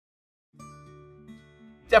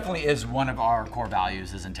definitely is one of our core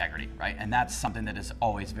values is integrity, right? And that's something that is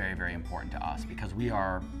always very, very important to us because we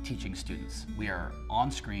are teaching students. We are on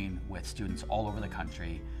screen with students all over the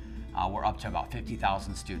country. We're up to about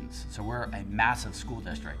 50,000 students. So we're a massive school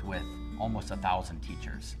district with almost 1,000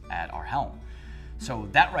 teachers at our helm. So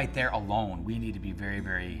that right there alone, we need to be very,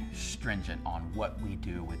 very stringent on what we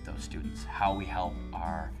do with those students, how we help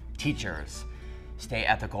our teachers stay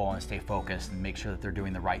ethical and stay focused and make sure that they're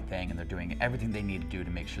doing the right thing and they're doing everything they need to do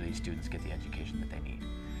to make sure these students get the education that they need.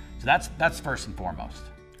 So that's first and foremost.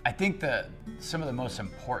 I think that some of the most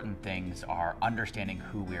important things are understanding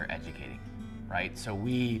who we are educating, right? So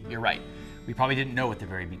you're right, we probably didn't know at the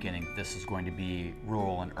very beginning that this is going to be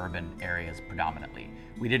rural and urban areas predominantly.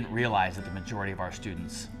 We didn't realize that the majority of our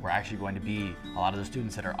students were actually going to be a lot of the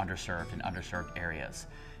students that are underserved in underserved areas,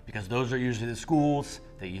 because those are usually the schools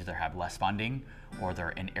that either have less funding or they're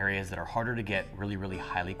in areas that are harder to get really, really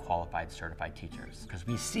highly qualified certified teachers. Because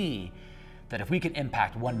we see that if we can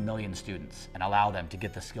impact 1 million students and allow them to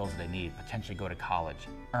get the skills that they need, potentially go to college,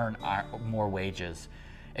 earn more wages,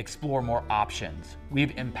 explore more options,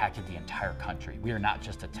 we've impacted the entire country. We are not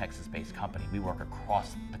just a Texas-based company, we work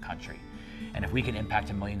across the country. And if we can impact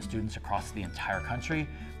 1 million students across the entire country,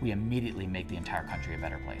 we immediately make the entire country a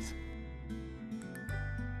better place.